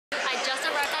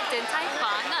Din Tai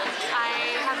Fung.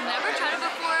 I have never tried it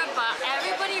before, but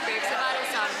everybody raves about it,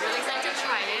 so I'm really excited to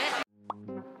try it.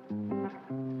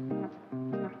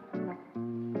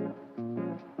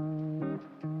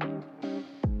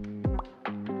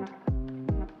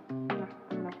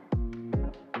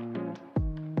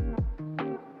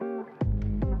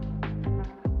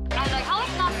 I like how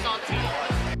it's not salty.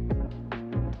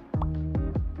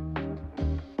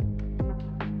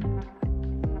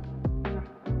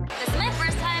 This is my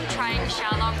first time trying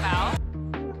Xiaolong Bao.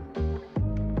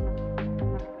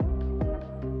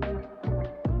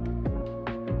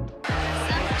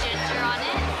 Some ginger on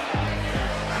it.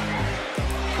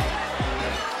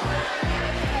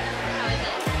 How is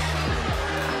it?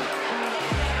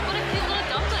 What a cute little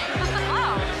dumpling.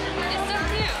 Wow, it's so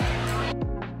cute. A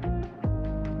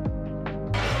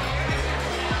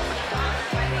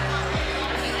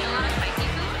lot of spicy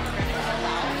food.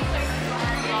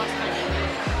 Lost my food.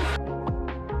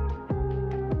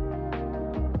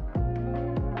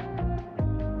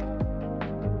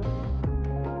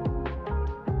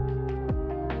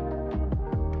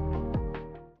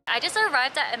 I just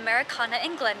arrived at Americana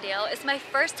in Glendale. It's my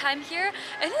first time here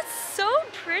and it's so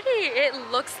pretty. It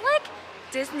looks like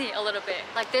Disney a little bit.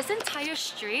 Like this entire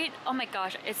street, oh my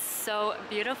gosh, it's so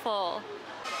beautiful.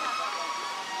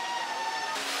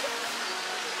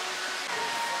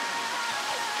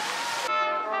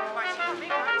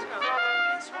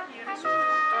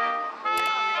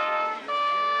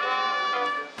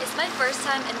 It's my first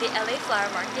time in the LA flower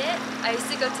market. I used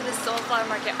to go to the Seoul flower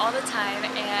market all the time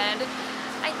and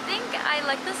I think I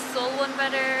like the Seoul one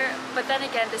better, but then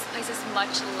again, this place is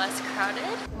much less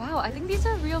crowded. Wow, I think these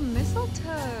are real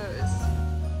mistletoes.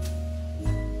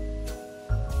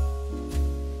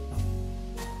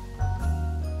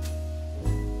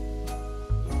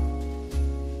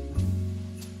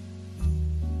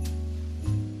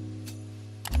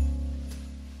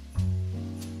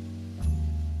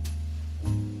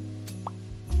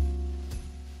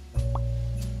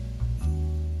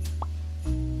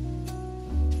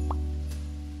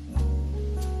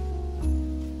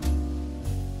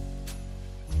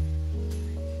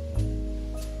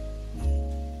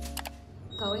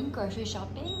 Going grocery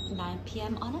shopping, 9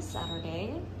 p.m. on a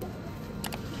Saturday.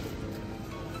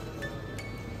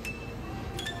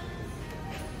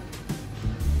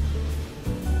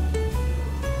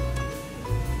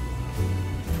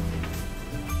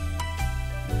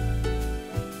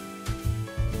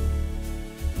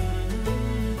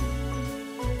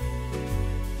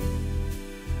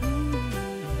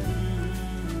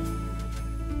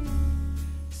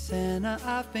 Santa,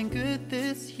 I've been good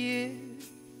this year.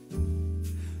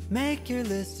 Make your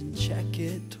list and check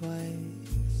it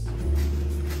twice.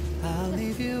 I'll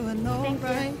leave you a note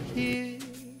right here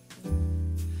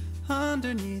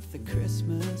underneath the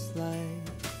Christmas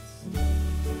lights.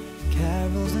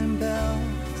 Carols and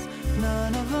bells,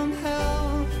 none of them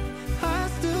help. I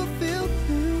still feel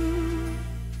blue.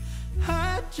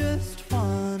 I just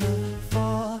wanna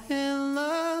fall in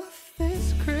love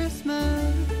this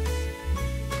Christmas.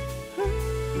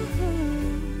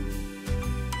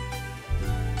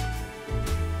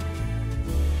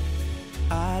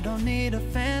 I don't need a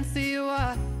fancy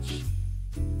watch.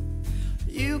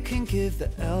 You can give the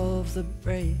elves a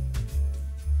break.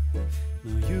 No,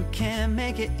 you can't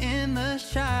make it in the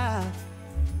shop.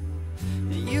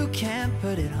 You can't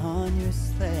put it on your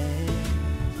sleigh.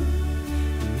 You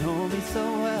know me so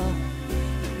well,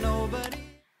 nobody.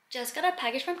 Just got a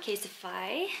package from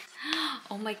Casetify.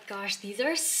 Oh my gosh, these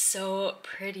are so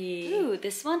pretty. Ooh,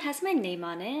 this one has my name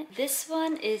on it. This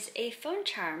one is a phone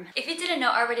charm. If you didn't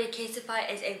know already, Casetify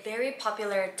is a very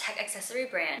popular tech accessory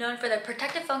brand known for their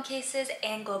protective phone cases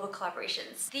and global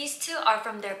collaborations. These two are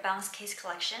from their Bounce case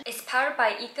collection. It's powered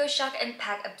by EcoShock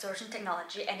Impact Absorption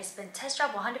technology and it's been test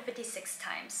dropped 156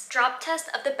 times. Drop test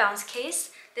of the Bounce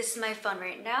case. This is my phone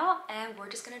right now and we're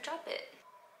just gonna drop it.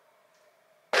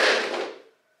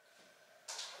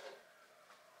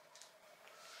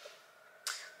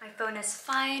 My phone is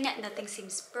fine, nothing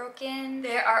seems broken.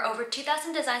 There are over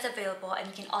 2,000 designs available and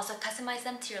you can also customize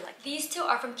them to your liking. These two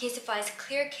are from Casetify's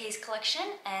Clear Case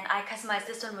collection and I customized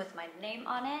this one with my name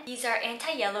on it. These are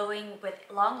anti-yellowing with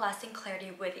long-lasting clarity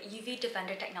with UV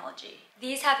Defender technology.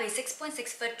 These have a 6.6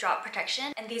 foot drop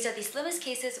protection and these are the slimmest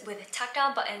cases with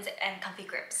tactile buttons and comfy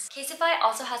grips. Casetify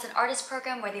also has an artist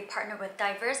program where they partner with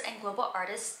diverse and global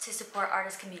artists to support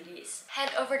artist communities.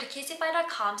 Head over to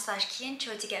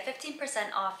casetify.com/KieunChoi to get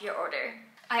 15% off your order.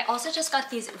 I also just got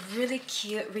these really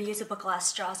cute reusable glass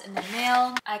straws in the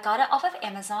mail. I got it off of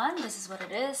Amazon. This is what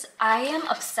it is. I am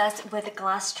obsessed with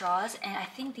glass straws and I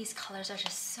think these colors are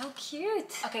just so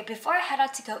cute. Okay, before I head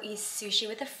out to go eat sushi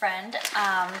with a friend,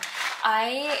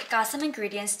 I got some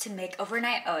ingredients to make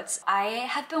overnight oats. I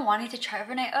have been wanting to try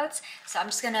overnight oats, so I'm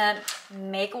just gonna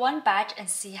make one batch and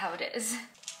see how it is.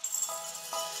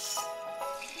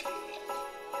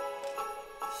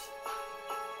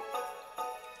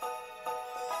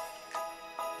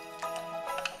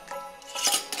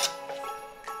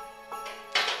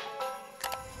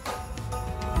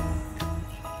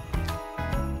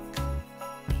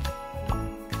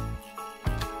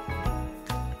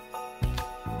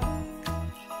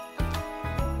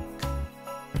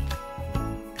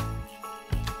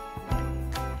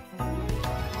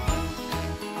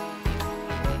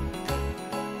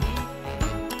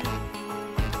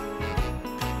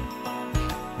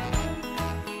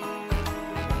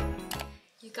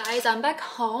 Guys, I'm back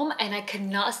home and I could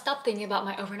not stop thinking about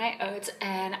my overnight oats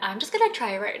and I'm just gonna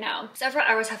try it right now. Several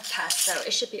hours have passed, so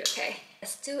it should be okay.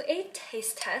 Let's do a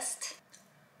taste test.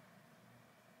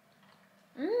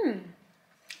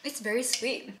 It's very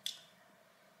sweet.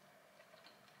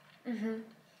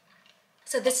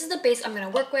 So this is the base I'm gonna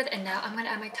work with and now I'm gonna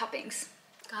add my toppings.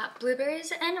 Got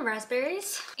blueberries and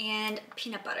raspberries and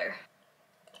peanut butter.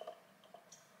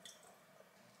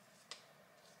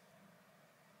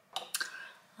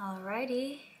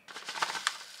 Alrighty.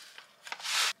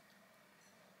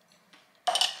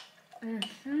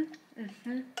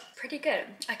 Pretty good.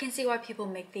 I can see why people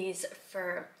make these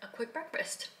for a quick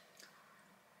breakfast.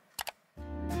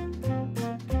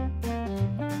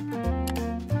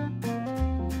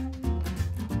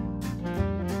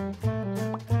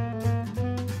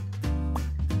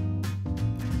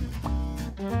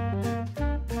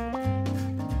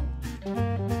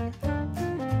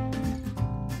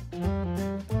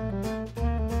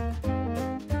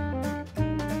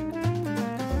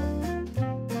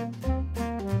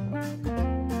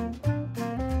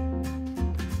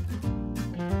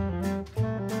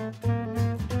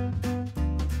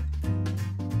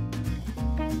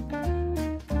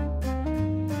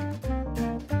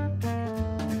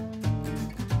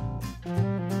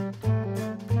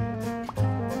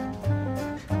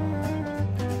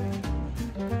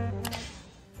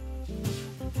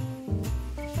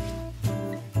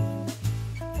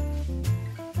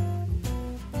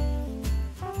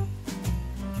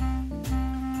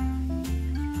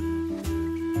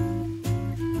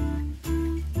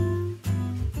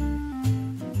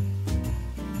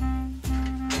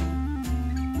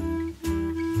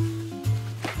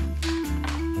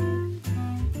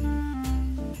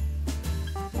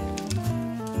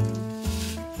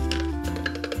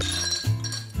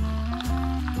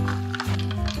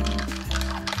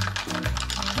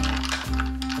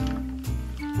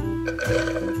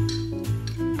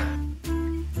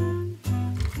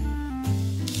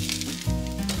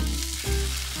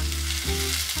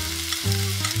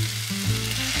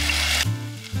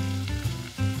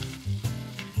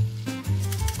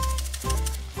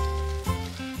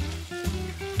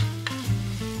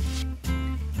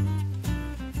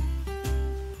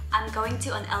 Going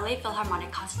to an LA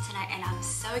Philharmonic concert tonight and I'm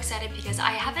so excited because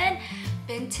I haven't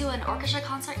been to an orchestra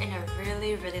concert in a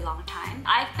really long time.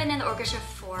 I've been in the orchestra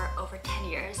for over 10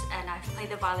 years and I've played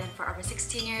the violin for over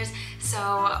 16 years, so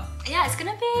yeah, it's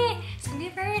gonna be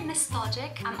very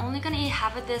nostalgic. I'm only gonna eat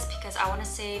half of this because I want to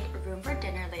save room for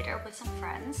dinner later with some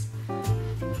friends.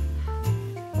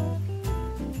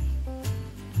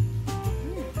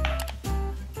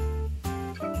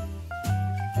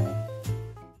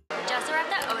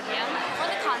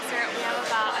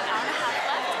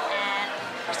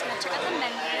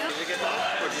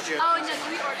 Oh, no,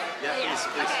 can we order? Yeah, please.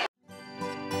 Okay.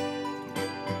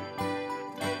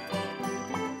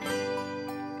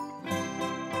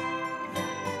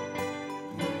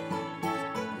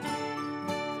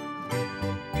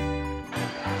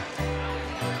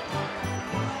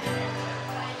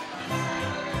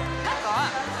 Oh my god.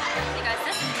 You guys,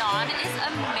 this naan is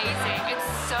amazing. It's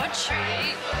so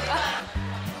chewy.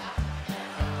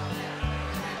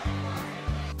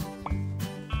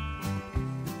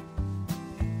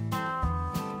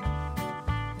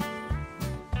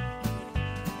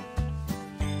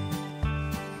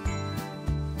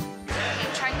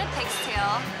 I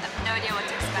have no idea what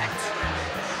to expect.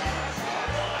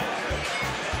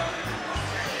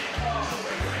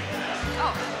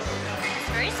 Oh, it's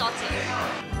very salty.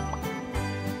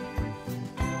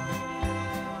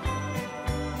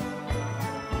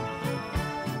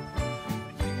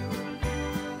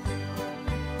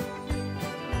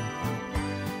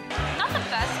 Not the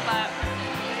best, but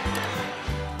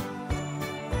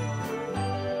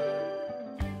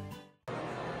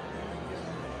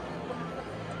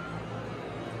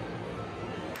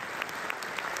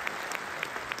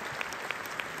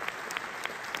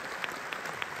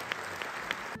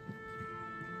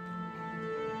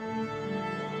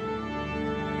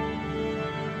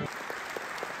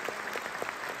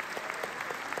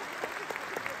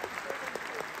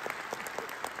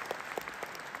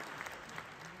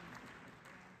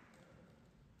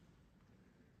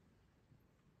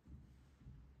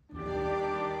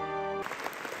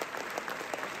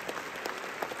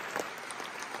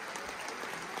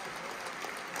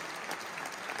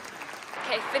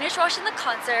finished watching the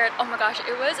concert. Oh my gosh,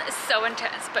 it was so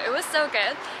intense, but it was so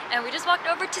good. And we just walked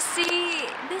over to see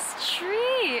this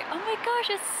tree. Oh my gosh,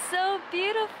 it's so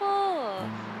beautiful.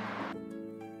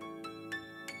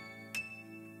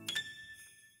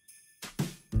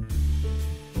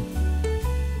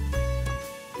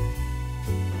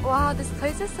 Wow, this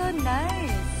place is so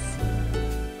nice.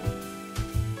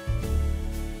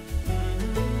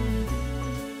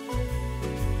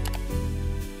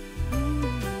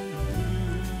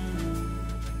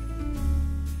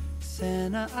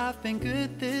 Santa, I've been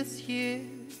good this year.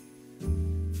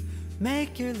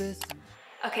 Make your list.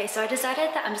 Okay, so I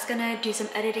decided that I'm just gonna do some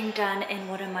editing done in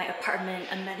one of my apartment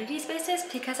amenity spaces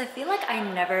because I feel like I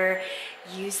never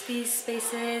use these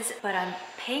spaces, but I'm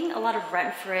paying a lot of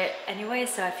rent for it anyway,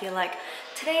 so I feel like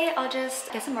today I'll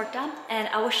just get some work done and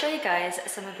I will show you guys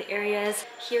some of the areas.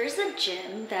 Here's the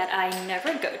gym that I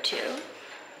never go to.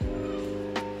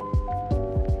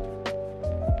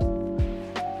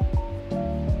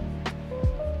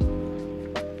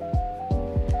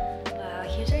 Wow,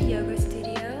 here's our yoga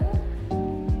studio.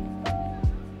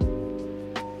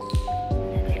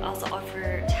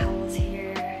 Offer towels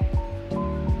here.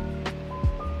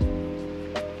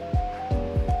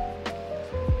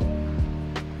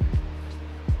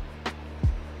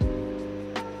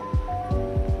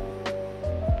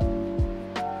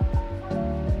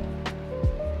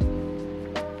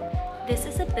 This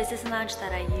is a business lounge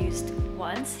that I used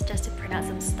once just to print out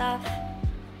some stuff.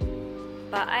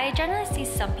 But I generally see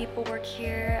some people work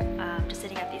here, just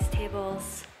sitting at these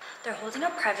tables. They're holding a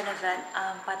private event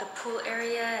by the pool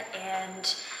area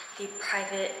and the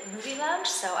private movie lounge,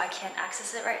 so I can't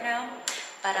access it right now.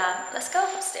 But let's go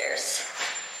upstairs.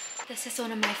 This is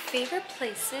one of my favorite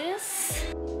places.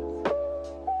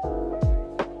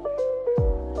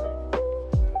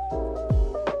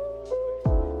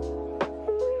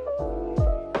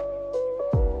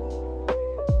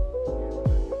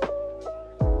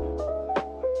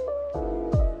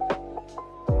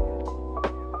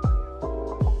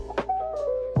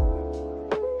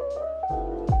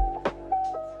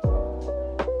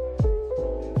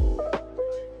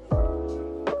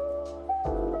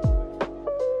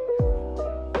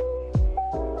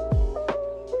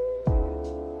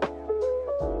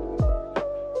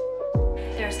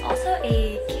 There's also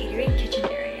a catering kitchen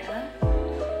area,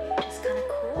 which is kind of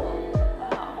cool.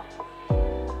 Wow.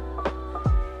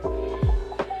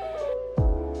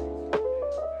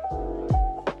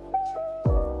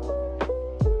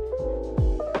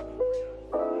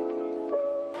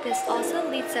 This also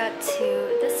leads out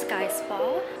to the Sky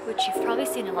Spa, which you've probably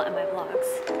seen a lot in my vlogs.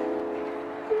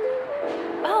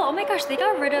 Oh my gosh, they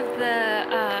got rid of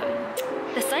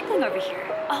the cycling over here.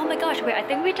 Oh my gosh, wait, I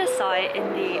think we just saw it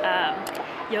in the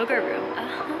yoga room.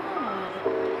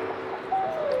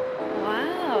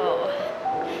 Wow.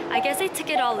 I guess they took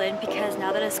it all in because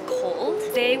now that it's cold,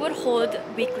 they would hold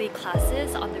weekly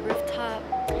classes on the rooftop.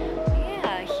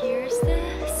 Yeah, here's the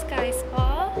Sky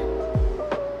Spa.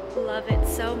 Love it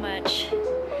so much.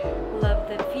 Love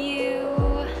the view.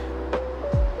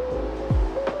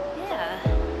 Yeah.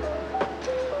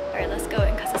 Alright, let's go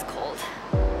in because it's cold.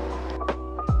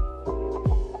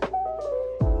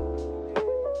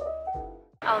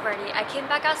 Alrighty, I came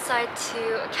back outside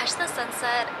to catch the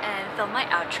sunset and film my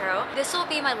outro. This will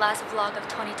be my last vlog of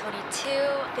 2022.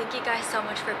 Thank you guys so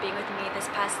much for being with me this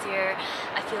past year.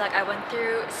 I feel like I went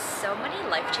through so many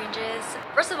life changes.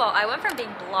 First of all, I went from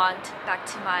being blonde back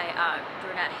to my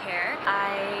brunette hair.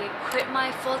 I quit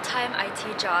my full-time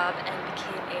IT job and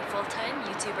became a full-time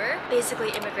YouTuber.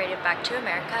 Basically immigrated back to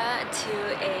America to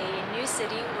a new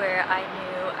city where I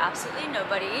knew absolutely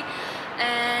nobody.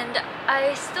 And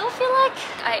I still feel like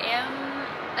I am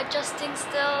adjusting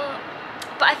still,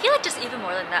 but I feel like just even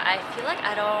more than that, I feel like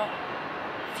I don't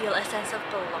feel a sense of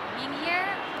belonging here.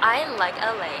 I like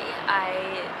LA,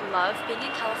 I love being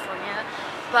in California,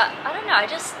 but I don't know, I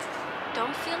just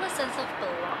don't feel a sense of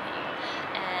belonging.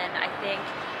 And I think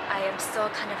I am still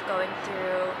kind of going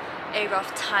through a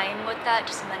rough time with that,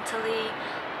 just mentally.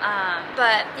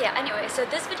 But yeah, anyway, so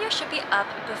this video should be up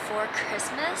before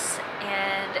Christmas,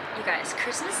 and you guys,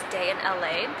 Christmas Day in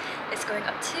LA is going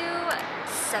up to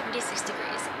 76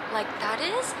 degrees. Like, that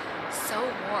is so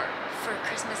warm for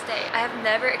Christmas Day. I have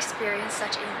never experienced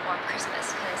such a warm Christmas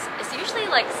because it's usually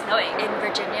like snowing in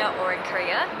Virginia or in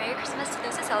Korea. Merry Christmas to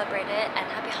those who celebrate it, and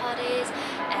happy holidays,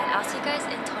 and I'll see you guys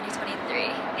in 2023.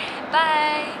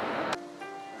 Bye!